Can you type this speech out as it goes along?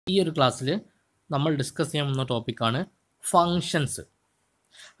ഈ ഒരു ക്ലാസ്സിൽ നമ്മൾ ഡിസ്കസ് ചെയ്യാൻ പോകുന്ന ടോപ്പിക്കാണ് ഫങ്ഷൻസ്.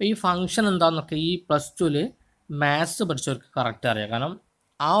 അപ്പോൾ ഈ ഫങ്ഷൻ എന്താണെന്നൊക്കെ ഈ +2 മാത്സ് പഠിച്ചവർക്ക് കറക്റ്റ് അറിയാം. കാരണം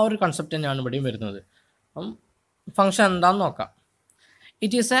ആ ഒരു കൺസെപ്റ്റ് തന്നെയാണ് ഇവിടെയും വരുന്നത്. അപ്പം ഫങ്ഷൻ എന്താണെന്ന് നോക്കാം.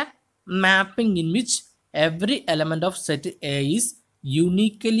 It is A mapping in which every element of set A is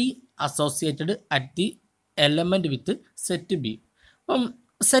uniquely associated at the element with set B. അപ്പം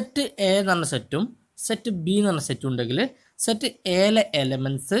സെറ്റ് എ എന്ന് പറഞ്ഞ സെറ്റും സെറ്റ് ബി എന്ന് പറഞ്ഞ സെറ്റും ഉണ്ടെങ്കിൽ സെറ്റ് എയിലെ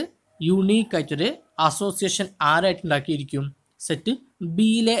എലമെൻറ്റ്സ് യൂണീക്കായിട്ടൊരു അസോസിയേഷൻ ആരായിട്ട് ഉണ്ടാക്കിയിരിക്കും? സെറ്റ്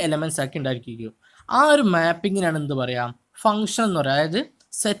ബിയിലെ എലമെൻറ്റ്സ് ആക്കി ഉണ്ടാക്കിയിരിക്കും. ആ ഒരു മാപ്പിങ്ങിനാണ് എന്ത് പറയാം? ഫങ്ഷൻ എന്ന് പറയുക. അതായത്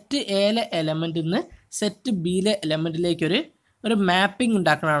സെറ്റ് എയിലെ എലമെൻറ്റിൽ നിന്ന് സെറ്റ് ബിയിലെ എലമെൻറ്റിലേക്ക് ഒരു മാപ്പിംഗ്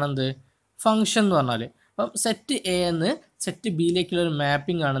ഉണ്ടാക്കണതാണ് എന്ത്? ഫങ്ഷൻ എന്ന് പറഞ്ഞാൽ. അപ്പം സെറ്റ് എ എന്ന് സെറ്റ് ബിയിലേക്കുള്ള ഒരു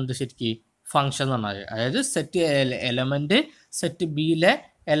മാപ്പിംഗ് ആണ് എന്ത് ശരിക്കും? ഫങ്ഷൻ എന്ന് പറഞ്ഞാൽ. അതായത് സെറ്റ് എയിലെ എലമെൻറ്റ് സെറ്റ് ബിയിലെ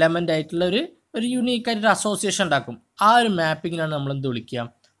എലമെൻ്റ് ആയിട്ടുള്ള ഒരു യൂണീക്കായിട്ടൊരു അസോസിയേഷൻ ഉണ്ടാക്കും. ആ ഒരു മാപ്പിങ്ങിനാണ് നമ്മൾ എന്ത് വിളിക്കുക?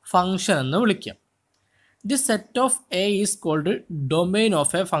 ഫങ്ഷൻ എന്ന് വിളിക്കുക. The set of A is called domain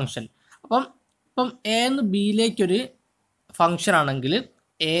of A function. അപ്പം എ എന്ന് ബിയിലേക്കൊരു ഫങ്ഷൻ ആണെങ്കിൽ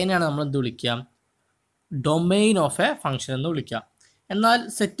എനെയാണ് നമ്മൾ എന്ത് വിളിക്കുക? ഡൊമെയിൻ ഓഫ് എ ഫങ്ഷൻ എന്ന് വിളിക്കാം. എന്നാൽ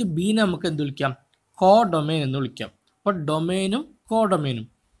സെറ്റ് ബിനെ നമുക്ക് എന്ത് വിളിക്കാം? കോ ഡൊമെയിൻ എന്ന് വിളിക്കാം. അപ്പോൾ ഡൊമെയിനും കോ ഡൊമെയിനും.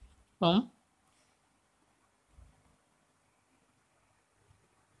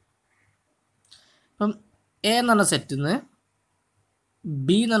 അപ്പം എ എന്ന് പറഞ്ഞ സെറ്റിൽ നിന്ന്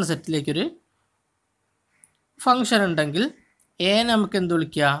ബി എന്ന് പറഞ്ഞ സെറ്റിലേക്കൊരു ഫങ്ഷൻ ഉണ്ടെങ്കിൽ എ നമുക്ക് എന്ത്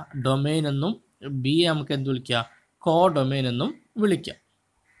വിളിക്കുക? ഡൊമെയിൻ എന്നും ബി നമുക്ക് എന്ത് വിളിക്കുക? കോ ഡൊമെയിൻ എന്നും വിളിക്കാം.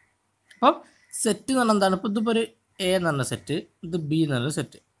 അപ്പം സെറ്റ് എന്ന് പറഞ്ഞാൽ എന്താണ്? ഇപ്പോൾ ഇതിപ്പോൾ ഒരു എ എന്ന് പറഞ്ഞ സെറ്റ്, ഇത് ബി എന്ന് പറഞ്ഞ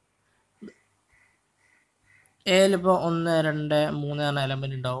സെറ്റ്. എയിലിപ്പോൾ 1, 2, 3 എന്ന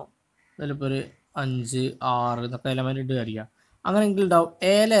എലമെൻറ്റ് ഉണ്ടാവും. അതിലിപ്പോൾ ഒരു 5, 6 എന്നൊക്കെ എലമെൻറ്റ് ഇട്ട് വിചാരിക്കുക. അങ്ങനെയെങ്കിൽ ഉണ്ടാവും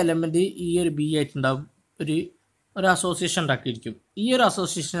എയിലെ എലമെൻറ്റ് ഈ ഒരു ബി ആയിട്ടുണ്ടാവും ഒരു അസോസിയേഷൻ ഉണ്ടാക്കിയിരിക്കും. ഈ ഒരു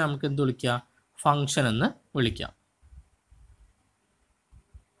അസോസിയേഷൻ നമുക്ക് എന്ത് വിളിക്കുക? ഫങ്ഷൻ എന്ന് വിളിക്കാം.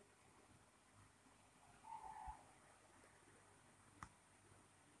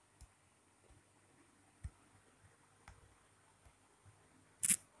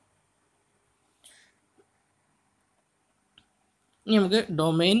 ഇനി നമുക്ക്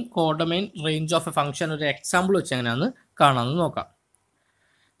domain, codomain, range of A function ഒരു എക്സാമ്പിൾ വെച്ച് എങ്ങനെയാണെന്ന് കാണാമെന്ന് നോക്കാം.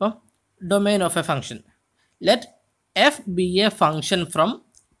 അപ്പം domain of A function. Let F B A function from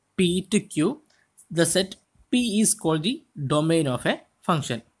P two Q. The set P is called the domain of A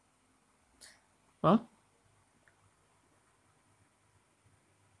function. അപ്പം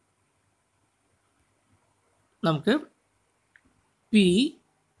നമുക്ക് പി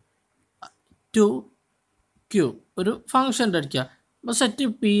ടു ക്യൂ ഒരു function അടിക്കുക. അപ്പോൾ സെറ്റ്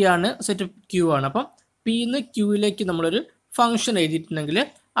പി ആണ്, സെറ്റ് ക്യൂ ആണ്. അപ്പം പിന്ന് ക്യൂയിലേക്ക് നമ്മളൊരു function എഴുതിയിട്ടുണ്ടെങ്കിൽ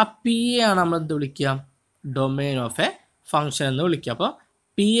ആ പി എ ആണ് നമ്മൾ എന്ത് വിളിക്കുക? ഡൊമെയിൻ ഓഫ് എ ഫങ്ഷൻ എന്ന് വിളിക്കുക. അപ്പോൾ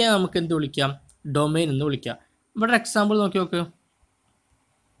പി എ നമുക്ക് എന്ത് വിളിക്കാം? ഡൊമെയിൻ എന്ന് വിളിക്കാം. ഇവിടെ എക്സാമ്പിൾ നോക്കി നോക്ക്.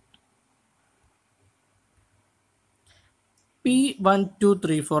 P1 2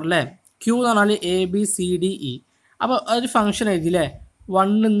 3 4 അല്ലേ? ക്യൂ എന്ന് പറഞ്ഞാൽ ABCDE. അപ്പോൾ ഒരു ഫങ്ഷൻ എഴുതിയില്ലേ?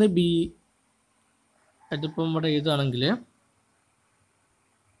 1 നിന്ന് ബി, ഇതിപ്പം ഇവിടെ എഴുതുകയാണെങ്കിൽ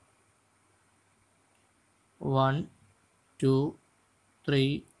 1 2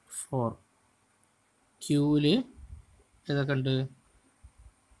 3 4 ക്യൂവിൽ ഏതൊക്കെ ഉണ്ട്?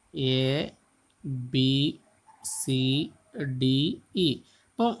 ABCDE.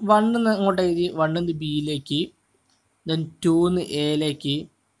 അപ്പം 1 അങ്ങോട്ട് എഴുതി, 1 നിന്ന് ബിയിലേക്ക്, ദെൻ 2 എയിലേക്ക്,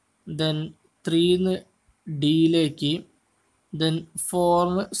 ദെൻ 3 ഡിയിലേക്ക്, ദെൻ 4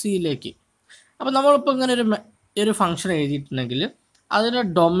 സിയിലേക്ക്. അപ്പോൾ നമ്മളിപ്പോൾ ഇങ്ങനെ ഒരു ഫങ്ഷൻ എഴുതിയിട്ടുണ്ടെങ്കിൽ അതിൻ്റെ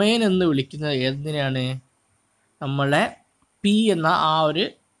ഡൊമെയിൻ എന്ന് വിളിക്കുന്നത് ഏതിനെയാണ്? നമ്മളെ പി എന്ന ആ ഒരു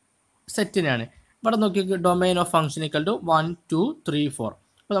സെറ്റിനെയാണ്. ഇവിടെ നോക്കി, domain of function equal to 1 2 3 4.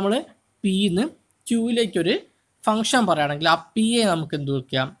 അപ്പോൾ നമ്മൾ പിന്ന് ക്യൂയിലേക്കൊരു ഫങ്ഷൻ പറയുകയാണെങ്കിൽ ആ പി എ നമുക്ക് എന്ത്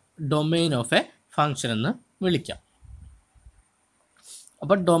വിളിക്കാം? ഡൊമെയിൻ ഓഫ് എ ഫങ്ഷൻ എന്ന് വിളിക്കാം.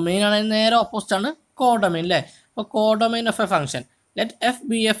 അപ്പോൾ ഡൊമെയിൻ ആണെങ്കിൽ നേരെ ഓപ്പോസിറ്റ് ആണ് കോഡൊമെയിൻ അല്ലേ? അപ്പോൾ codomain of A function. Let F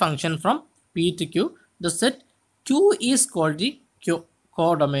B A function from P to Q. The set Q is called the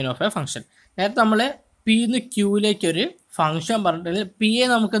codomain of a function. നേരത്തെ നമ്മൾ പിന്ന് ക്യൂയിലേക്ക് ഒരു ഫങ്ഷൻ പറഞ്ഞിട്ടുണ്ടെങ്കിൽ പി എ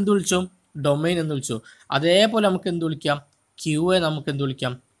നമുക്ക് എന്ത് വിളിച്ചു? ഡൊമെയിൻ എന്ന് വിളിച്ചു. അതേപോലെ നമുക്ക് എന്ത് വിളിക്കാം? ക്യൂ എ നമുക്ക് എന്ത്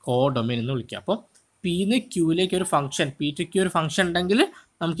വിളിക്കാം? കോഡൊമെയിൻ എന്ന് വിളിക്കാം. അപ്പോൾ പിന്ന് ക്യൂയിലേക്ക് ഒരു ഫങ്ഷൻ, പി ടു ക്യൂ ഒരു ഫങ്ഷൻ ഉണ്ടെങ്കിൽ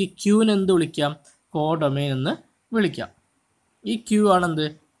നമുക്ക് ഈ ക്യൂവിന് എന്ത് വിളിക്കാം? കോഡൊമെയിൻ എന്ന് വിളിക്കാം. ഈ ക്യൂ ആണെന്ത്?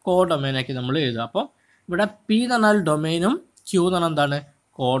 കോഡൊമെയിനാക്കി നമ്മൾ എഴുതുക. അപ്പോൾ ഇവിടെ പി എന്ന് പറഞ്ഞാൽ ഡൊമെയിനും ക്യൂ എന്ന് പറഞ്ഞാൽ എന്താണ്?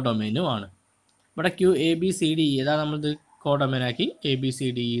 കോഡൊമെയിനും ആണ്. ഇവിടെ ക്യൂ ABCDE ഏതാണ്? നമ്മളിത് കോഡൊമെയിനാക്കി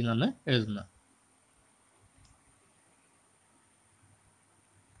ABCDE എന്നാണ് എഴുതുന്നത്.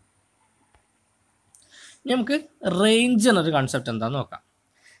 ഇനി നമുക്ക് റേഞ്ച് എന്നൊരു കൺസെപ്റ്റ് എന്താണെന്ന് നോക്കാം.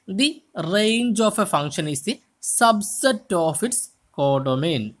 The range of A function is the subset of its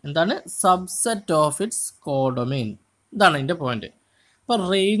codomain. എന്താണ് സബ്സെറ്റ് ഓഫ് ഇറ്റ്സ് കോഡൊമെയിൻ? ഇതാണ് ഇതിൻ്റെ പോയിന്റ്. അപ്പോൾ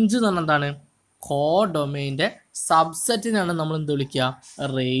റേഞ്ച് എന്ന് പറഞ്ഞാൽ എന്താണ്? കോഡൊമെയിൻ്റെ സബ്സെറ്റിനാണ് നമ്മൾ എന്ത് വിളിക്കുക?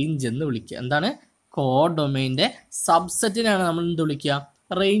 റേഞ്ച് എന്ന് വിളിക്കുക. എന്താണ്? കോഡൊമെയിൻ്റെ സബ്സെറ്റിനാണ് നമ്മൾ എന്ത് വിളിക്കുക?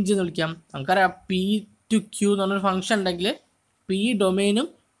 റേഞ്ച് എന്ന് വിളിക്കാം. നമുക്കറിയാം പി ടു ക്യൂ എന്ന് പറഞ്ഞൊരു ഫംഗ്ഷൻ ഉണ്ടെങ്കിൽ പി ഡൊമെയിനും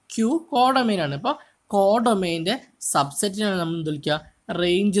ക്യൂ കോഡൊമെയിനാണ്. ഇപ്പോൾ കോഡൊമെയിൻ്റെ സബ്സെറ്റിനാണ് നമ്മൾ എന്ത് വിളിക്കുക?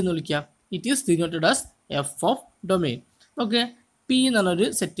 റേഞ്ച് എന്ന് വിളിക്കുക. It is denoted as F of domain. Okay, P എന്ന് പറഞ്ഞൊരു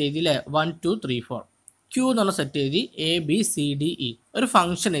സെറ്റ് എഴുതി അല്ലേ, 1 2 3 4. ക്യൂ എന്ന് പറഞ്ഞ സെറ്റ് എഴുതി ABCDE. ഒരു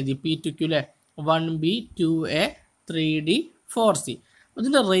ഫംഗ്ഷൻ എഴുതി പി ടു ക്യൂ അല്ലേ, 1B 2A 3D 4C.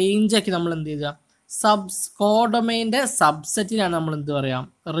 ഇതിൻ്റെ റേഞ്ചാക്കി നമ്മൾ എന്ത് ചെയ്യുക? കോഡൊമെയിൻ്റെ സബ്സെറ്റിനാണ് നമ്മൾ എന്ത് പറയാം?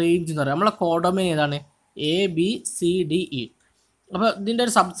 റേഞ്ച് എന്ന് പറയാം. നമ്മളെ കോഡൊമെയിൻ ഏതാണ്? ABCDE. അപ്പോൾ ഇതിൻ്റെ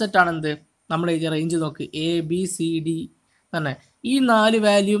ഒരു സബ്സെറ്റാണ് എന്ത് നമ്മൾ എഴുതിയ റേഞ്ച്. നോക്ക്, ABCD തന്നെ. ഈ 4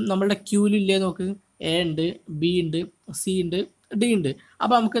 വാല്യൂം നമ്മളുടെ ക്യൂലില്ലേ? നോക്ക്, A ഉണ്ട്, B ഉണ്ട്, C ഉണ്ട്, D ഉണ്ട്.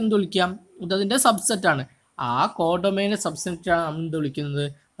 അപ്പോൾ നമുക്ക് എന്ത് വിളിക്കാം? ഇതതിൻ്റെ സബ്സെറ്റാണ്. ആ കോഡൊമെയിൻ്റെ സബ്സെറ്റാണ് നമ്മൾ എന്ത് വിളിക്കുന്നത്?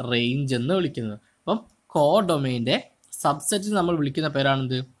 റേഞ്ച് എന്ന് വിളിക്കുന്നത്. അപ്പം കോഡൊമെയിൻ്റെ സബ്സെറ്റ് നമ്മൾ വിളിക്കുന്ന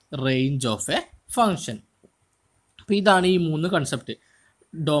പേരാണെന്ത്? Range of A function. അപ്പോൾ ഇതാണ് ഈ 3 കൺസെപ്റ്റ്: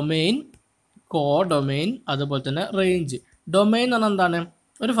 ഡൊമെയിൻ, കോഡൊമെയിൻ, അതുപോലെ തന്നെ റേഞ്ച്. ഡൊമെയിൻ എന്ന് പറഞ്ഞാൽ എന്താണ്?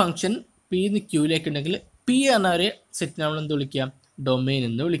 ഒരു ഫംഗ്ഷൻ പി എന്ന് ക്യൂയിലേക്ക് ഉണ്ടെങ്കിൽ പി എന്ന ഒരു സെറ്റിനെ നമ്മൾ എന്ത് വിളിക്കുക? ഡൊമെയിൻ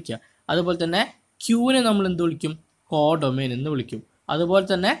എന്ന് വിളിക്കുക. അതുപോലെ തന്നെ ക്യൂവിനെ നമ്മൾ എന്ത് വിളിക്കും? കോഡൊമെയിൻ എന്ന് വിളിക്കും. അതുപോലെ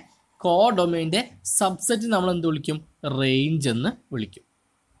തന്നെ കോഡൊമെയിൻ്റെ സബ്സെറ്റ് നമ്മൾ എന്ത് വിളിക്കും? റേഞ്ച് എന്ന് വിളിക്കും.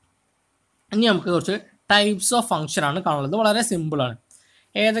 ഇനി നമുക്ക് കുറച്ച് ടൈപ്സ് ഓഫ് ഫംഗ്ഷൻ ആണ് കാണുന്നത്. വളരെ സിമ്പിളാണ്.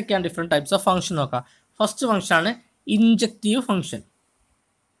 ഏതൊക്കെയാണ് ഡിഫറെൻറ്റ് ടൈപ്സ് ഓഫ് ഫംഗ്ഷൻ നോക്കാം. ഫസ്റ്റ് ഫംഗ്ഷനാണ് injective function.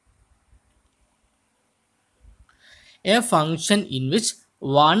 A function in which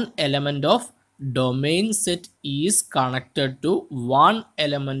one element of domain set is connected to one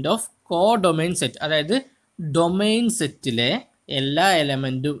element of codomain set. അതായത് ഡൊമെയിൻ സെറ്റിലെ എല്ലാ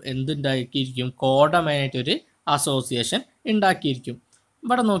എലമെൻറ്റും എന്തുണ്ടാക്കിയിരിക്കും? കോഡൊമെയിനായിട്ടൊരു അസോസിയേഷൻ ഉണ്ടാക്കിയിരിക്കും.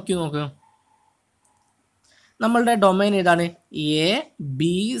 ഇവിടെ നോക്ക്, നമ്മളുടെ ഡൊമെയിൻ ഏതാണ്?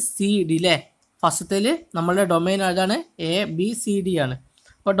 ABCD അല്ലേ? ഫസ്റ്റത്തിൽ നമ്മളുടെ ഡൊമെയിൻ ഏതാണ്? ABCD ആണ്.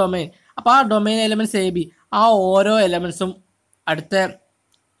 അപ്പോൾ ഡൊമെയിൻ, അപ്പോൾ ആ ഡൊമെയിൻ എലമെൻറ്റ്സ് AB, ആ ഓരോ എലമെൻറ്റ്സും അടുത്ത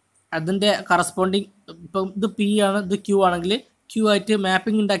അതിൻ്റെ കറസ്പോണ്ടിങ്, ഇപ്പം ഇത് P ആണ്, ഇത് Q ആണെങ്കിൽ Q ആയിട്ട്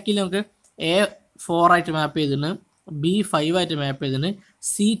മാപ്പിംഗ് ഉണ്ടാക്കിയില്ല. നമുക്ക് A4 ആയിട്ട് മാപ്പ് ചെയ്തിന്, B5 ആയിട്ട് മാപ്പ് ചെയ്തിന്,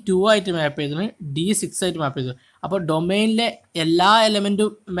 C2 ആയിട്ട് മാപ്പ് ചെയ്തിന്, D6 ആയിട്ട് മാപ്പ് ചെയ്തു. അപ്പോൾ ഡൊമെയിനിലെ എല്ലാ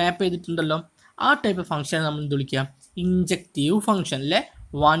എലമെൻറ്റും മാപ്പ് ചെയ്തിട്ടുണ്ടല്ലോ. ആ ടൈപ്പ് ഫംഗ്ഷൻ നമ്മൾ എന്ത് വിളിക്കുക? ഇൻജക്റ്റീവ് ഫംഗ്ഷൻ അല്ലേ?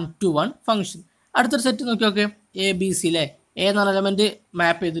 1 to 1 ഫംഗ്ഷൻ. അടുത്തൊരു സെറ്റ് നോക്കി നോക്ക്, ABC അല്ലേ? A എന്ന് പറഞ്ഞ എലമെൻറ്റ്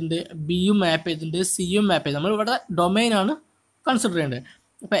മാപ്പ് ചെയ്തിട്ടുണ്ട്, ബിയും മാപ്പ് ചെയ്തിട്ടുണ്ട്, സിയും മാപ്പ് ചെയ്ത്. നമ്മളിവിടെ ഡൊമെയിനാണ് കൺസിഡർ ചെയ്യേണ്ടത്.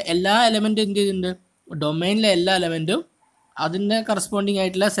 അപ്പോൾ എല്ലാ എലമെൻറ്റും എന്ത് ചെയ്തിട്ടുണ്ട്? ഡൊമെയിനിലെ എല്ലാ എലമെൻറ്റും അതിൻ്റെ കറസ്പോണ്ടിങ്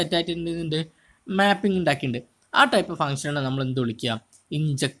ആയിട്ടുള്ള സെറ്റായിട്ട് എന്ത് ചെയ്തിട്ടുണ്ട്? മാപ്പിംഗ് ഉണ്ടാക്കിയിട്ടുണ്ട്. ആ ടൈപ്പ് ഫംഗ്ഷനാണ് നമ്മൾ എന്ത് വിളിക്കുക?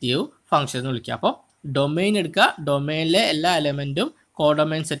 ഇൻജക്റ്റീവ് ഫംഗ്ഷൻ എന്ന് വിളിക്കുക. അപ്പോൾ ഡൊമെയിൻ എടുക്കുക, ഡൊമെയിനിലെ എല്ലാ എലമെൻറ്റും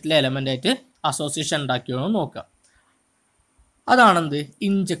കോഡൊമെയിൻ സെറ്റിലെ എലമെൻ്റായിട്ട് അസോസിയേഷൻ ഉണ്ടാക്കിയോ നോക്കുക. അതാണെന്ത്?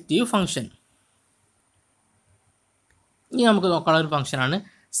 Injective function. ഇനി നമുക്ക് നോക്കാനുള്ള ഒരു ഫംഗ്ഷനാണ്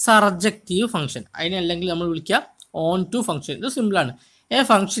സർജക്റ്റീവ് ഫംഗ്ഷൻ. അതിനല്ലെങ്കിൽ നമ്മൾ വിളിക്കുക ഓൺ ടു ഫംഗ്ഷൻ. ഇത് സിമ്പിളാണ്. A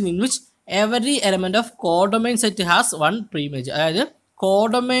function in which every element of codomain set has one preimage. അതായത്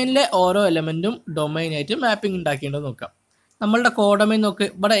കോഡൊമെയിനിലെ ഓരോ എലമെൻറ്റും ഡൊമെയിനായിട്ട് മാപ്പിംഗ് ഉണ്ടാക്കിയിട്ടുണ്ടോ നോക്കാം. നമ്മളുടെ കോഡൊമെയിൻ നോക്ക്,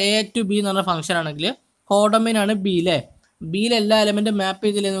 ഇവിടെ A to B എന്ന് പറഞ്ഞ ഫംഗ്ഷൻ ആണെങ്കിൽ കോഡൊമെയിൻ ആണ് B അല്ലേ? ബിയിലെ എല്ലാ എലമെൻറ്റും മാപ്പ്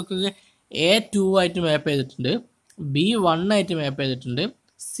ചെയ്തില്ലേ നോക്കുക. A2 ആയിട്ട് മാപ്പ് ചെയ്തിട്ടുണ്ട്, B1 ആയിട്ട് മാപ്പ് ചെയ്തിട്ടുണ്ട്,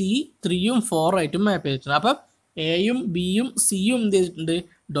 C3യും 4 ആയിട്ടും മാപ്പ് ചെയ്തിട്ടുണ്ട്. അപ്പം എയും ബിയും സിയും എന്ത് ചെയ്തിട്ടുണ്ട്?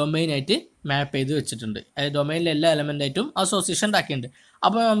 ഡൊമെയിനായിട്ട് മാപ്പ് ചെയ്ത് വെച്ചിട്ടുണ്ട്. അതായത് ഡൊമെയിനിലെ എല്ലാ എലമെൻ്റായിട്ടും അസോസിയേഷൻ ഉണ്ടാക്കിയിട്ടുണ്ട്.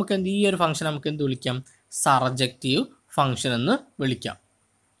 അപ്പോൾ നമുക്ക് എന്ത്, ഈ ഒരു ഫംഗ്ഷൻ നമുക്ക് എന്ത് വിളിക്കാം? സർജക്റ്റീവ് ഫംഗ്ഷൻ എന്ന് വിളിക്കാം.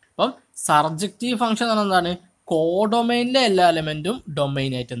 അപ്പം സർജക്റ്റീവ് ഫംഗ്ഷൻ എന്ന് പറഞ്ഞാൽ എന്താണ്? കോഡൊമെയിനിലെ എല്ലാ എലമെൻറ്റും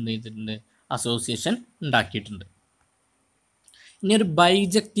ഡൊമെയിനായിട്ട് എന്ത് ചെയ്തിട്ടുണ്ട്? അസോസിയേഷൻ ഉണ്ടാക്കിയിട്ടുണ്ട്. ഇനി ഒരു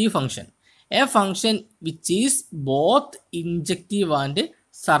bijective function. A function which is both injective and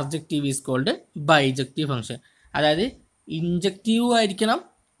surjective is called bijective function. അതായത് ഇൻജക്റ്റീവ് ആയിരിക്കണം,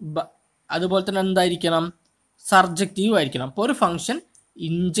 അതുപോലെ തന്നെ എന്തായിരിക്കണം? സർജക്റ്റീവ് ആയിരിക്കണം. അപ്പോൾ ഒരു ഫംഗ്ഷൻ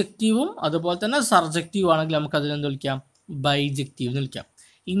ഇൻജക്റ്റീവും അതുപോലെ തന്നെ സർജക്റ്റീവ് ആണെങ്കിൽ നമുക്ക് അതിനെന്ത് വിളിക്കാം? ബൈജക്റ്റീവ് എന്ന് വിളിക്കാം.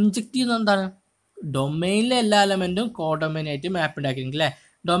 ഇൻജക്റ്റീവ് എന്താണ്? ഡൊമെയിനിലെ എല്ലാ എലമെൻറ്റും കോഡൊമെയിനായിട്ട് മാപ്പ് ഉണ്ടാക്കിയെങ്കിൽ അല്ലേ?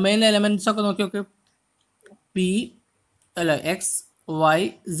 ഡൊമെയിനിലെ എലമെൻറ്റ്സ് ഒക്കെ നോക്കി നോക്ക്, പി അല്ല എക്സ് വൈ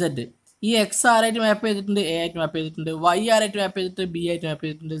സെഡ്. ഈ എക്സ് ആരായിട്ട് മാപ്പ് ചെയ്തിട്ടുണ്ട്? എ ആയിട്ട് മാപ്പ് ചെയ്തിട്ടുണ്ട്. വൈ ആരായിട്ട് മാപ്പ് ചെയ്തിട്ട്? ബി ആയിട്ട് മാപ്പ്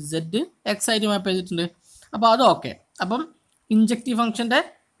ചെയ്തിട്ടുണ്ട്. സെഡ് എക്സ് ആയിട്ട് മാപ്പ് ചെയ്തിട്ടുണ്ട്. അപ്പോൾ അത് ഓക്കെ. അപ്പം ഇൻജക്റ്റീവ് ഫംഗ്ഷൻ്റെ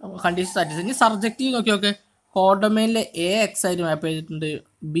കണ്ടീഷൻ സാറ്റിസ്ഫൈ. ഇനി സർജക്റ്റീവ് നോക്കി നോക്ക്, കോഡൊമെയിനിൽ എ എക്സ് ആയിട്ട് മാപ്പ് ചെയ്തിട്ടുണ്ട്,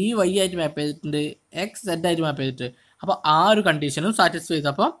 ബി വൈ ആയിട്ട് മാപ്പ് ചെയ്തിട്ടുണ്ട്, എക്സ് സെഡ് ആയിട്ട് മാപ്പ് ചെയ്തിട്ട്. അപ്പോൾ ആ ഒരു കണ്ടീഷനും സാറ്റിസ്ഫൈ ചെയ്ത്.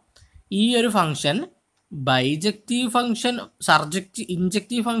 അപ്പോൾ ഈ ഒരു ഫംഗ്ഷൻ ബൈജക്റ്റീവ് ഫംഗ്ഷൻ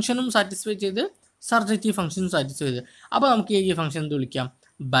ഇൻജക്റ്റീവ് ഫംഗ്ഷനും സാറ്റിസ്ഫൈ ചെയ്ത്, സർജക്റ്റീവ് ഫംഗ്ഷനും സാറ്റിസ്ഫൈ ചെയ്ത്. അപ്പോൾ നമുക്ക് ഈ ഫംഗ്ഷൻ എന്ത് വിളിക്കാം?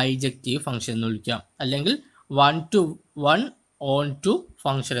 ബൈജക്റ്റീവ് ഫംഗ്ഷൻ എന്ന് വിളിക്കാം, അല്ലെങ്കിൽ 1-to-1 on-to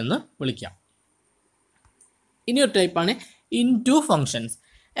ഫംഗ്ഷൻ എന്ന് വിളിക്കാം. ഇനി ഒരു ടൈപ്പാണ് into functions.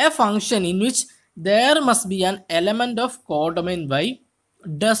 A function in which there must be an element of codomain y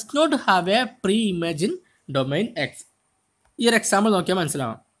does not have a pre-image in domain x. ഈ ഒരു എക്സാമ്പിൾ നോക്കിയാൽ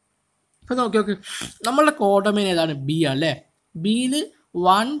മനസ്സിലാവാം. ഇപ്പോൾ നോക്കി നമ്മളുടെ കോഡൊമെയിൻ ഏതാണ്? ബി അല്ലേ. ബിയിൽ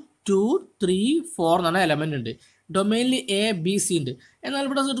 1, 2, 3, 4 എന്ന് പറഞ്ഞ എലമെൻ്റ് ഉണ്ട്. ഡൊമെയിനിൽ എ, ബി, സി ഉണ്ട്. എന്നാൽ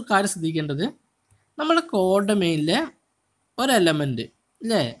ഇവിടെ ഒരു കാര്യം ശ്രദ്ധിക്കേണ്ടത്, നമ്മുടെ കോഡൊമെയിനിലെ ഒരു എലമെൻറ്റ്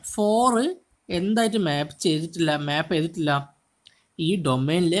അല്ലേ 4 എന്തായിട്ട് മാപ്പ് ചെയ്തിട്ടില്ല. ഈ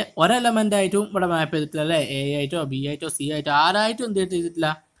ഡൊമെയിനിലെ ഒരെലമെൻ്റായിട്ടും ഇവിടെ മാപ്പ് ചെയ്തിട്ടില്ല അല്ലേ. എ ആയിട്ടോ ബി ആയിട്ടോ സി ആയിട്ടോ ആരായിട്ടും എന്ത് ചെയ്തിട്ടില്ല?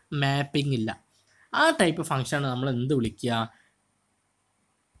 മാപ്പിംഗ് ഇല്ല. ആ ടൈപ്പ് ഫംഗ്ഷനാണ് നമ്മൾ എന്ത് വിളിക്കുക?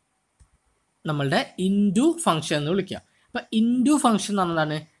 നമ്മളുടെ ഇൻറ്റു ഫംഗ്ഷൻ എന്ന് വിളിക്കുക. അപ്പം ഇൻറ്റു ഫംഗ്ഷൻ എന്ന്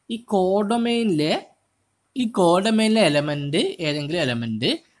പറഞ്ഞതാണ് ഈ കോഡൊമെയിനിലെ എലമെൻറ്റ്, ഏതെങ്കിലും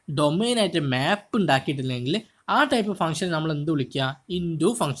എലമെൻറ്റ് ഡൊമെയിനായിട്ട് മാപ്പ് ഉണ്ടാക്കിയിട്ടില്ലെങ്കിൽ ആ ടൈപ്പ് ഫംഗ്ഷൻ നമ്മൾ എന്ത് വിളിക്കുക? ഇൻറ്റു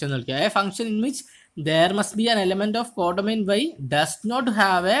ഫംഗ്ഷൻ എന്ന് വിളിക്കുക. A function in which there must be an element of codomain y does not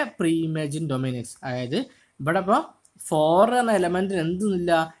have a pre-image in domain x. അതായത് ഇവിടെ ഇപ്പോൾ 4 എന്ന എലമെൻറ്റിന്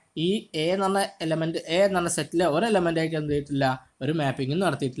എന്തൊന്നുമില്ല, ഈ എ എന്ന് പറഞ്ഞ എലമെൻറ്റ്, എ എന്ന് പറഞ്ഞ സെറ്റിലെ ഒരു എലമെൻ്റായിട്ട് എന്ത് ചെയ്തിട്ടില്ല? ഒരു മാപ്പിംഗ്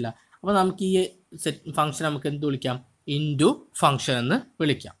നടത്തിയിട്ടില്ല. അപ്പോൾ നമുക്ക് ഈ ഫംഗ്ഷൻ നമുക്ക് എന്ത് വിളിക്കാം? ഇൻറ്റു ഫംഗ്ഷൻ എന്ന്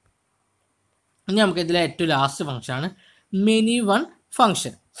വിളിക്കാം. ഇനി നമുക്ക് ഇതിലെ ഏറ്റവും ലാസ്റ്റ് ഫംഗ്ഷനാണ് many one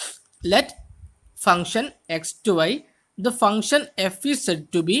function. Let function X to why the function F is said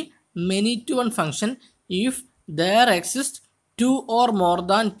to B many to one function if there exists 2 or more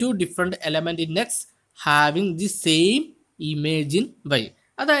than 2 different elements in x having the same image in y.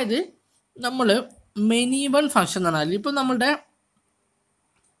 അതായത് നമ്മൾ many one function എന്ന് പറഞ്ഞാൽ ഇപ്പോൾ നമ്മളുടെ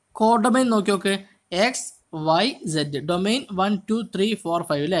codomain നോക്കി X Y Z domain 1, 2, 3, 4,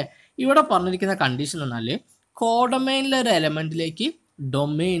 5 അല്ലേ. ഇവിടെ പറഞ്ഞിരിക്കുന്ന കണ്ടീഷൻ എന്ന് പറഞ്ഞാൽ കോഡൊമെയിനിലെ ഒരു എലമെൻറ്റിലേക്ക്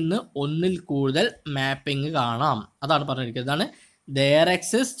ഡൊമെയിനിന് ഒന്നിൽ കൂടുതൽ മാപ്പിംഗ് കാണാം. അതാണ് പറഞ്ഞിരിക്കുന്നത്. അതാണ് there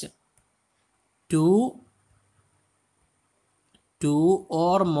exist 2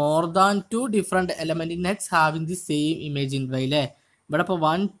 or more than 2 different elements in x having the same image in y അല്ലേ. ഇവിടെ ഇപ്പോൾ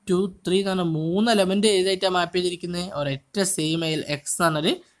 1, 2, 3 എന്ന് പറഞ്ഞാൽ 3 എലമെൻറ്റ് ഏതായിട്ടാണ് മാപ്പ് ചെയ്തിരിക്കുന്നത്? ഒരൊറ്റ സെയിം എക്സ് എന്ന്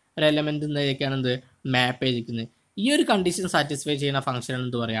പറഞ്ഞൊരു ഒരു എലമെൻറ്റ് എന്നതിലേക്കാണ് എന്ത് മാപ്പ് ചെയ്തിരിക്കുന്നത്. ഈ ഒരു കണ്ടീഷൻ സാറ്റിസ്ഫൈ ചെയ്യുന്ന ഫംഗ്ഷനാണ്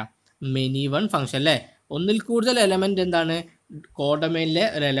എന്ത് പറയുക? മെനി വൺ ഫംഗ്ഷൻ അല്ലേ. ഒന്നിൽ കൂടുതൽ എലമെൻറ്റ് എന്താണ് കോഡൊമെയിനിലെ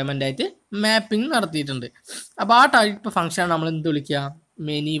ഒരു എലമെൻ്റായിട്ട് മാപ്പിംഗ് നടത്തിയിട്ടുണ്ട്. അപ്പോൾ ആ ടൈപ്പ് ഫംഗ്ഷനാണ് നമ്മൾ എന്ത് വിളിക്കുക?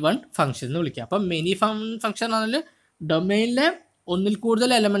 മെനി വൺ ഫംഗ്ഷൻ എന്ന് വിളിക്കുക. അപ്പം മെനി ഫംഗ്ഷൻ പറഞ്ഞാൽ ഡൊമെയിനിലെ ഒന്നിൽ കൂടുതൽ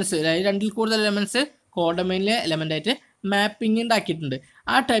എലമെൻറ്റ്സ്, അതായത് 2ൽ കൂടുതൽ എലമെൻറ്റ്സ് കോഡൊമെയിനിലെ എലമെൻ്റായിട്ട് മാപ്പിംഗ് ഉണ്ടാക്കിയിട്ടുണ്ട്.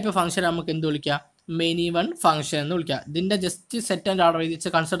 ആ ടൈപ്പ് ഫംഗ്ഷൻ നമുക്ക് എന്ത് വിളിക്കുക? മെനി വൺ ഫംഗ്ഷൻ എന്ന് വിളിക്കുക. ഇതിൻ്റെ ജസ്റ്റ് സെറ്റ് ആൻഡ് ഓർഡർ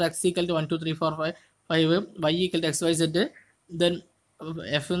ചെയ്തിട്ട് consider X equal to 1, 2, 3, 4, 5 Y equal to X Y Z, then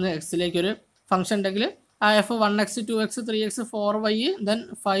F നിന്ന് എക്സിലേക്ക് ഒരു ഫംഗ്ഷൻ ഉണ്ടെങ്കിൽ ആ F 1x 2x 3x 4y then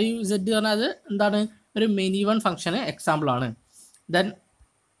 5z പറഞ്ഞാൽ അത് എന്താണ്? ഒരു മെനി വൺ ഫംഗ്ഷന് എക്സാമ്പിളാണ്. ദെൻ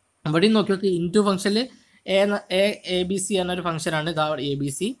ഇവിടെയും നോക്കി ഇൻറ്റു ഫംഗ്ഷനിൽ എ ബി സി എന്നൊരു ഫംഗ്ഷനാണ്. ഇതാ എ ബി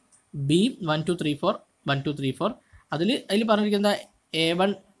സി ബി 1, 2, 3, 4 1, 2, 3, 4 അതിൽ പറഞ്ഞിരിക്കുന്നത്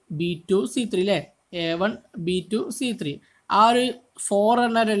A1 B2 C3 അല്ലേ. A1 B2 C3 ആ ഒരു 4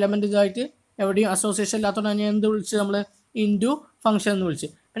 എന്ന ഒരു എലമെൻറ്റ് ഇതായിട്ട് എവിടെയും അസോസിയേഷൻ ഇല്ലാത്തതുകൊണ്ട് തന്നെ എന്ത് വിളിച്ച് നമ്മൾ ഇൻറ്റു ഫംഗ്ഷൻ എന്ന് വിളിച്ച്.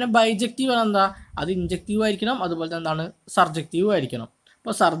 പിന്നെ ബൈജക്റ്റീവ് എന്താ? അത് ഇൻജക്റ്റീവ് ആയിരിക്കണം, അതുപോലെ തന്നെ എന്താണ് സർജക്റ്റീവ് ആയിരിക്കണം.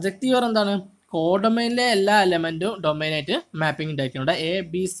 അപ്പോൾ സർജക്റ്റീവ് എന്താണ്? കോഡൊമെയിനിലെ എല്ലാ എലമെൻറ്റും ഡൊമെയിനായിട്ട് മാപ്പിംഗ് ഉണ്ടായിരിക്കണം. ഇവിടെ എ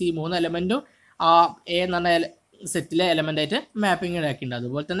ബി സി 3 എലമെൻറ്റും ആ എ എന്ന് പറഞ്ഞ സെറ്റിലെ എലമെൻ്റായിട്ട് മാപ്പിംഗ് ഉണ്ടാക്കിയിട്ടുണ്ട്.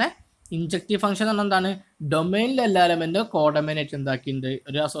 അതുപോലെ തന്നെ ഇൻജക്റ്റീവ് ഫംഗ്ഷൻ എന്ന് പറഞ്ഞാൽ എന്താണ്? ഡൊമെയിനിലെ എല്ലാ എലമെൻറ്റും കോഡൊമെയിനായിട്ട് എന്താക്കിയിട്ടുണ്ട്?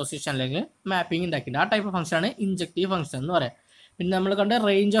 ഒരു അസോസിയേഷൻ അല്ലെങ്കിൽ മാപ്പിംഗ് ഉണ്ടാക്കിയിട്ടുണ്ട്. ആ ടൈപ്പ് ഫംഗ്ഷനാണ് ഇൻജക്റ്റീവ് ഫംഗ്ഷൻ എന്ന് പറയാം. പിന്നെ നമ്മൾ കണ്ട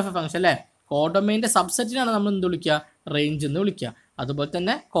റേഞ്ച് ഓഫ് എ ഫംഗ്ഷൻ അല്ലേ. കോഡൊമെയിൻ്റെ സബ്സെറ്റിനാണ് നമ്മൾ എന്ത് വിളിക്കുക? റേഞ്ച് എന്ന് വിളിക്കുക. അതുപോലെ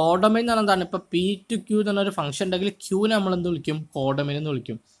തന്നെ കോഡൊമെയിൻ എന്ന് പറഞ്ഞാൽ എന്താണ്? ഇപ്പോൾ പി ടു ക്യൂ എന്ന് പറഞ്ഞൊരു ഫംഗ്ഷൻ ഉണ്ടെങ്കിൽ ക്യൂനെ നമ്മൾ എന്ത് വിളിക്കും? കോഡൊമെയിൻ എന്ന്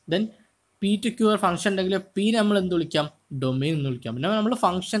വിളിക്കും. ദെൻ പി ടു ക്യൂ ഒരു ഫംഗ്ഷൻ ഉണ്ടെങ്കിൽ പി നമ്മൾ എന്ത് വിളിക്കാം? ഡൊമെയിൻ എന്ന് വിളിക്കാം. പിന്നെ നമ്മൾ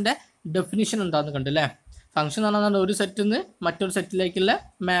ഫംഗ്ഷൻ്റെ ഡെഫിനിഷൻ എന്താണെന്ന് കണ്ടല്ലേ. ഫംഗ്ഷൻ എന്ന് പറഞ്ഞാൽ ഒരു സെറ്റിൽ നിന്ന് മറ്റൊരു സെറ്റിലേക്കുള്ള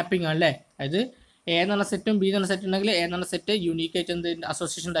മാപ്പിംഗ് ആണ് അല്ലേ. അതായത് എ എന്ന് പറഞ്ഞ സെറ്റും ബി എന്ന് പറഞ്ഞ സെറ്റ് ഉണ്ടെങ്കിൽ എ എന്ന് പറഞ്ഞ സെറ്റ് യൂണീക്ക് ആയിട്ട് എന്ത്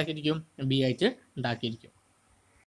അസോസിയേഷൻ ഉണ്ടാക്കിയിരിക്കും? ബി ആയിട്ട് ഉണ്ടാക്കിയിരിക്കും.